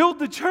build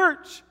the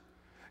church.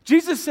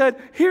 Jesus said,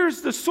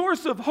 here's the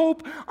source of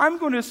hope. I'm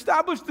going to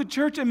establish the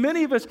church. And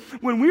many of us,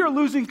 when we are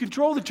losing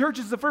control, the church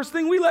is the first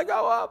thing we let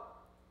go of.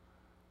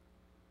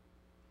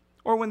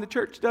 Or when the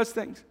church does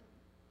things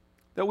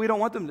that we don't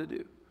want them to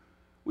do,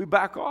 we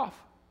back off.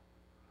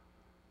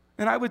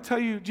 And I would tell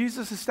you,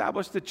 Jesus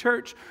established the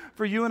church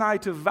for you and I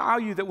to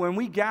value that when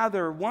we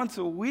gather once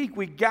a week,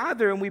 we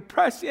gather and we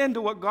press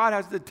into what God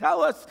has to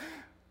tell us.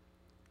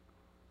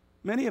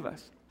 Many of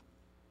us,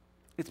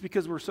 it's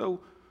because we're so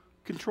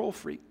control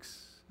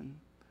freaks. And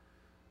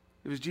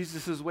it was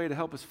Jesus' way to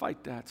help us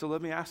fight that. So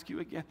let me ask you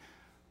again,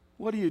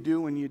 what do you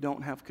do when you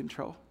don't have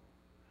control?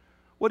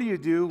 What do you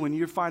do when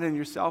you're finding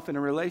yourself in a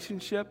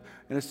relationship,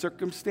 in a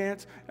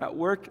circumstance, at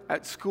work,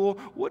 at school?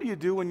 What do you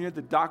do when you're at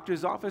the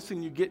doctor's office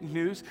and you get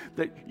news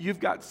that you've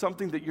got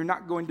something that you're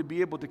not going to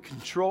be able to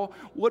control?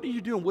 What are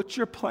you doing? What's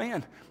your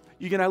plan?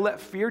 You going to let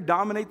fear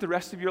dominate the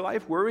rest of your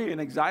life, worry and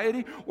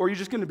anxiety? Or are you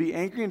just going to be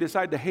angry and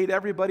decide to hate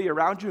everybody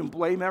around you and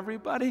blame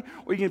everybody?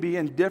 Or are you going to be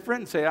indifferent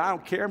and say, I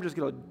don't care, I'm just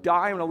going to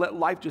die, I'm going to let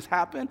life just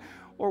happen?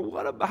 Or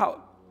what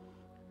about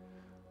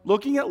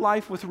looking at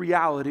life with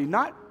reality,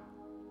 not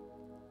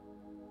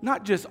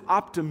just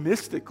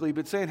optimistically,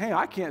 but saying, hey,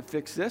 I can't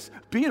fix this.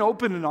 Being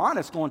open and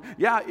honest, going,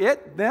 yeah,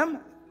 them,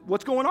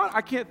 what's going on?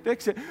 I can't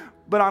fix it,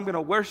 but I'm going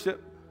to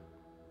worship.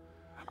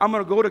 I'm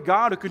going to go to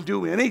God who can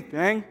do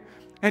anything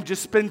and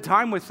just spend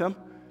time with Him.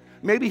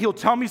 Maybe He'll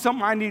tell me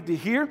something I need to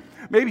hear.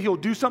 Maybe He'll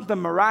do something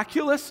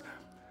miraculous.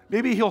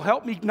 Maybe He'll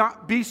help me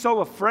not be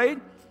so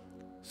afraid,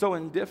 so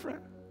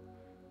indifferent.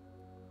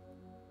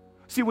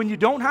 See, when you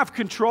don't have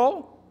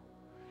control,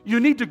 you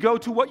need to go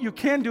to what you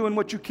can do, and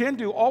what you can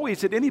do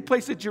always at any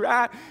place that you're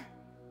at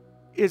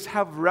is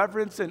have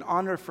reverence and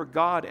honor for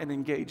God and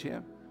engage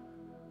Him.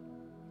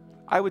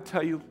 I would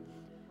tell you,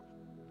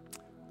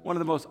 one of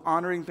the most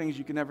honoring things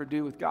you can ever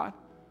do with God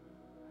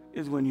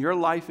is when your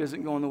life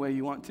isn't going the way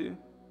you want to,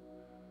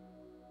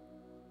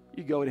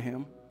 you go to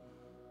Him.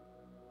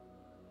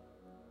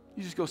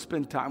 You just go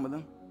spend time with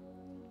Him.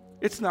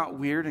 It's not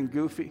weird and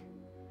goofy.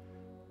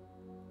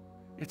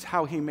 It's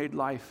how He made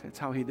life. It's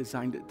how He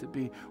designed it to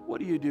be.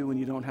 What do you do when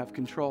you don't have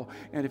control?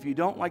 And if you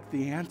don't like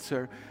the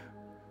answer,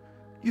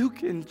 you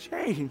can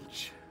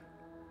change.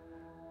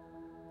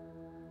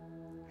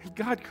 And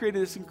God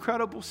created this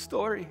incredible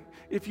story.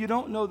 If you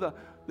don't know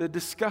the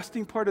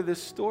disgusting part of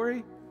this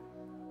story,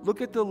 look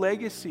at the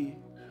legacy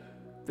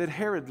that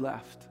Herod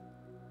left.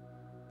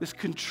 This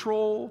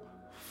control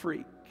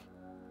freak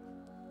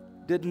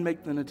didn't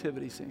make the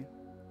nativity scene.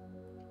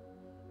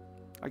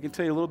 I can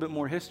tell you a little bit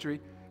more history.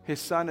 His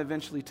son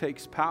eventually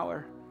takes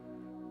power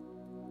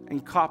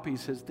and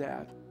copies his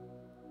dad.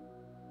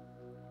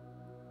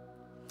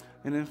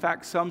 And in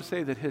fact, some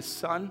say that his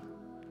son,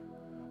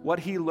 what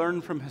he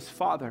learned from his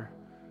father,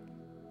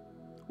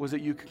 was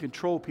that you can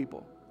control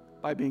people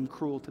by being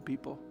cruel to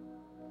people.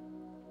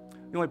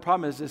 The only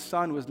problem is his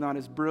son was not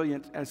as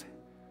brilliant as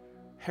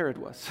Herod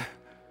was.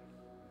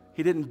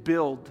 He didn't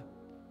build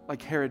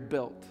like Herod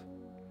built.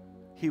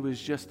 He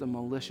was just a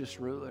malicious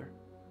ruler,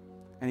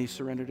 and he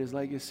surrendered his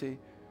legacy.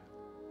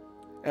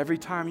 Every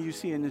time you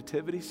see a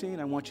nativity scene,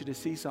 I want you to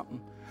see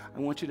something. I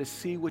want you to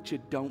see what you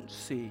don't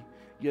see.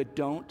 You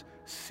don't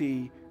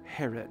see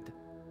Herod.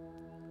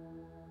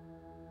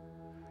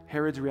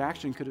 Herod's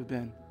reaction could have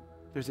been,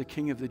 there's a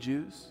king of the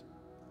Jews.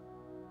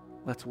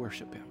 Let's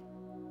worship him.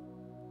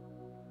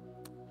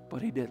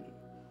 But he didn't.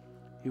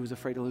 He was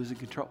afraid of losing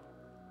control.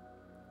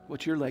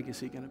 What's your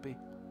legacy going to be?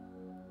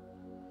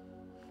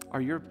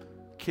 Are your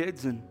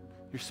kids and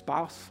your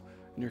spouse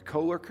and your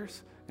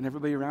coworkers and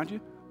everybody around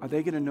you, are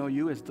they going to know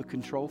you as the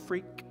control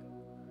freak,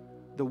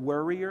 the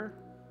worrier,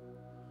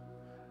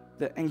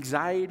 the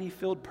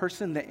anxiety-filled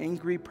person, the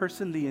angry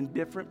person, the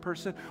indifferent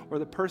person, or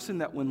the person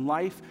that when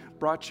life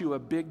brought you a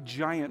big,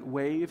 giant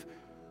wave,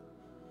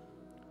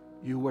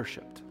 you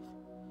worshiped?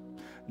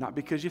 Not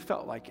because you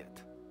felt like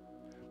it,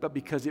 but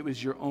because it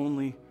was your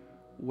only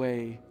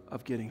way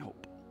of getting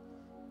hope.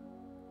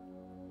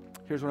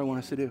 here's what I want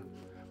us to do.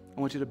 I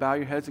want you to bow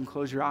your heads and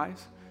close your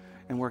eyes.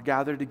 And we're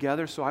gathered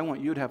together, so I want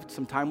you to have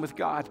some time with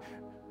God.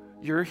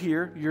 You're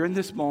here. You're in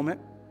this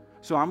moment.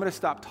 So I'm going to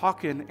stop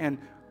talking, and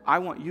I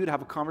want you to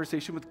have a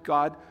conversation with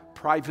God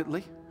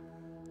privately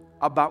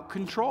about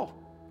control.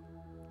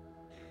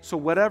 So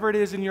whatever it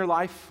is in your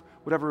life,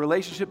 whatever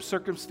relationship,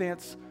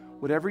 circumstance,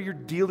 whatever you're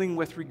dealing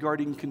with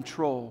regarding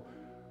control,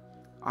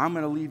 I'm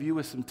going to leave you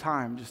with some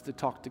time just to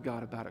talk to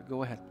God about it.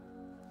 Go ahead.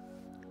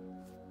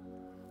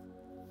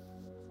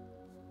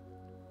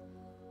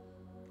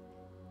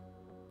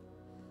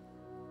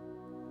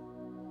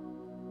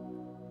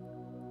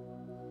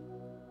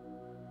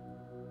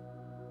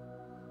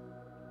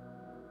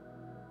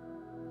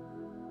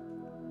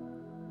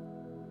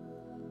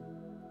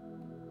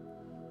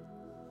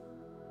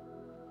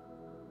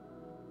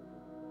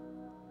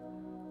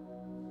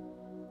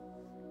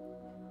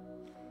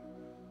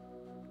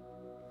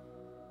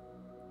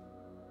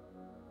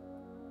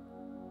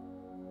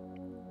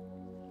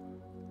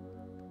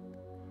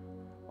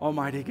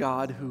 Almighty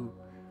God, who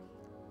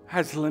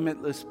has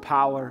limitless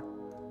power.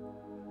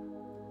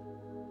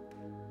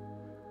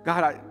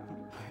 God,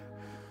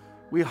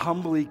 we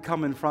humbly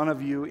come in front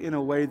of you in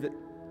a way that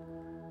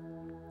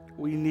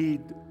we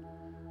need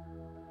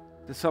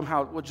to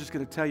somehow, we're just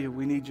going to tell you,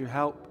 we need your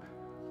help.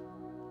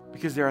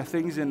 Because there are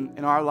things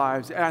in our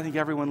lives, and I think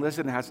everyone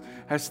listening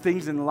has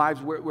things in their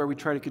lives where we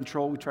try to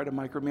control, we try to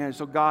micromanage.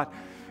 So God,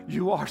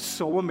 you are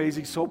so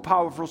amazing, so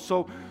powerful,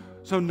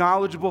 so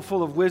knowledgeable,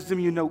 full of wisdom.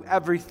 You know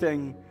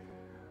everything.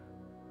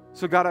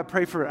 So God, I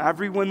pray for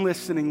everyone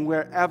listening,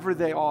 wherever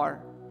they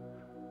are,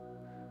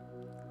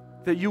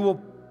 that you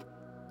will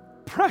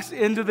press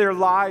into their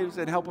lives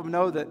and help them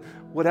know that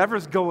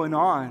whatever's going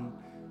on,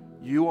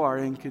 you are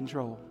in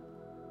control.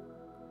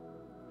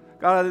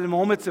 God, in the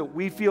moments that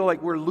we feel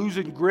like we're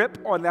losing grip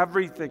on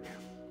everything,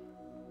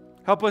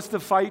 help us to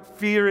fight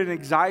fear and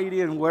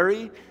anxiety and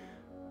worry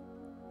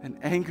and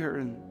anger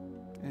and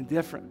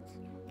indifference.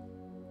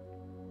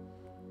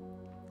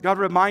 God,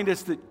 remind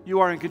us that you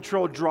are in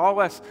control. Draw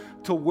us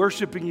to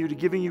worshiping you, to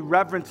giving you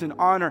reverence and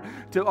honor,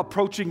 to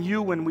approaching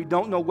you when we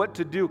don't know what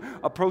to do,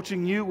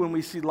 approaching you when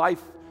we see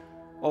life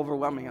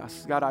overwhelming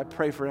us. God, I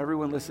pray for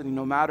everyone listening,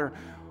 no matter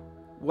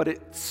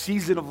what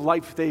season of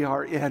life they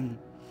are in.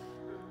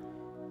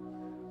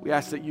 We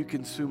ask that you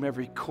consume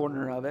every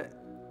corner of it.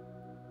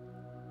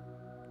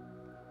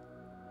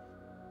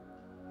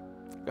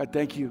 God,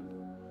 thank you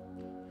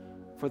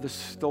for the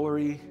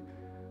story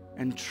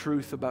and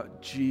truth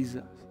about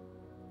Jesus.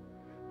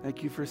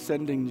 Thank you for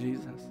sending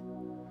Jesus.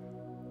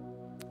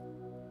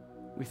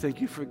 We thank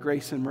you for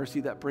grace and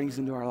mercy that brings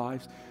into our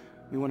lives.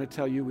 We want to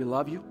tell you we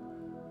love you.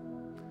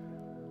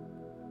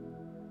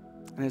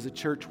 And as a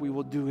church, we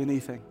will do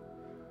anything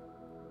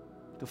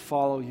to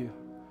follow you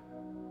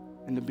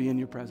and to be in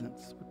your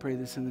presence. We pray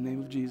this in the name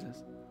of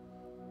Jesus.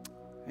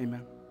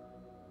 Amen.